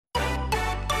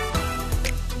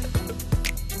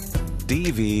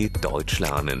DW Deutsch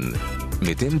lernen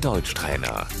mit dem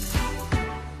Deutschtrainer.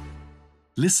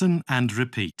 Listen and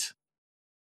repeat.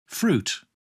 Fruit,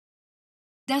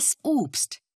 Das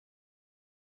Obst.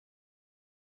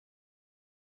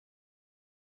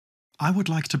 I would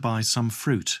like to buy some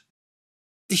fruit.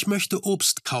 Ich möchte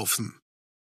Obst kaufen.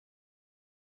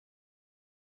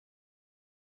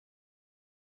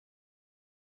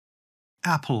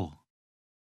 Apple,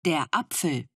 Der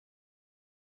Apfel.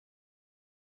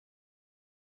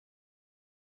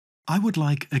 I would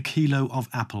like a kilo of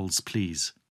apples,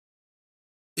 please.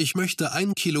 Ich möchte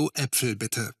 1 Kilo Äpfel,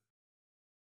 bitte.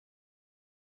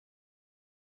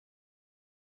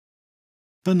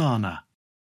 Banana,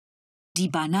 Die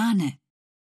Banane.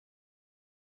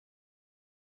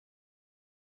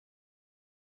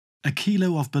 a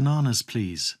kilo of bananas,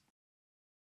 please.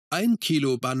 1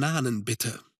 Kilo Bananen,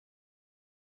 bitte.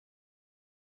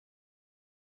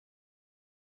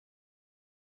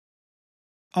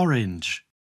 Orange,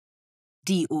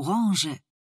 Die Orange.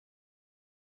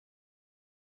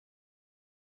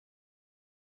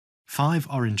 5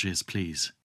 oranges,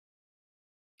 please.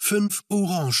 5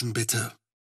 Orangen, bitte.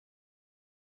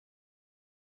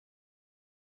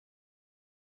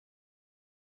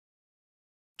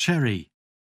 Cherry,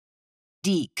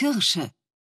 Die Kirsche.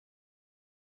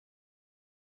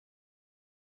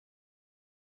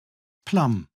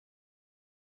 plum,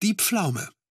 Die Pflaume.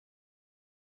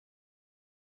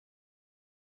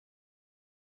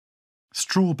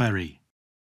 strawberry,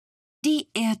 Die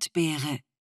Erdbeere.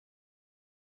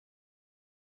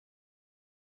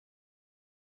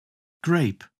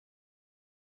 grape,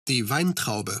 Die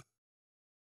Weintraube.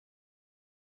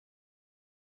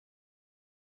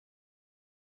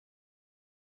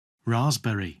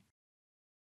 raspberry,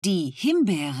 Die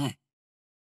Himbeere.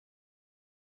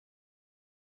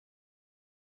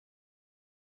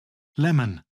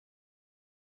 lemon,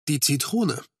 Die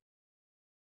Zitrone.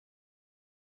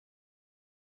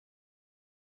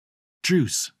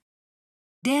 juice,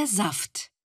 Der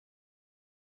Saft.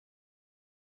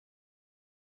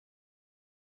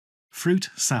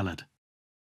 fruit salad.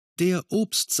 Der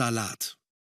Obstsalat.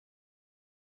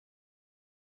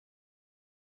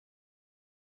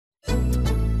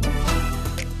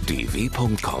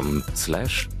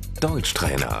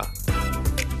 dw.com/Deutschtrainer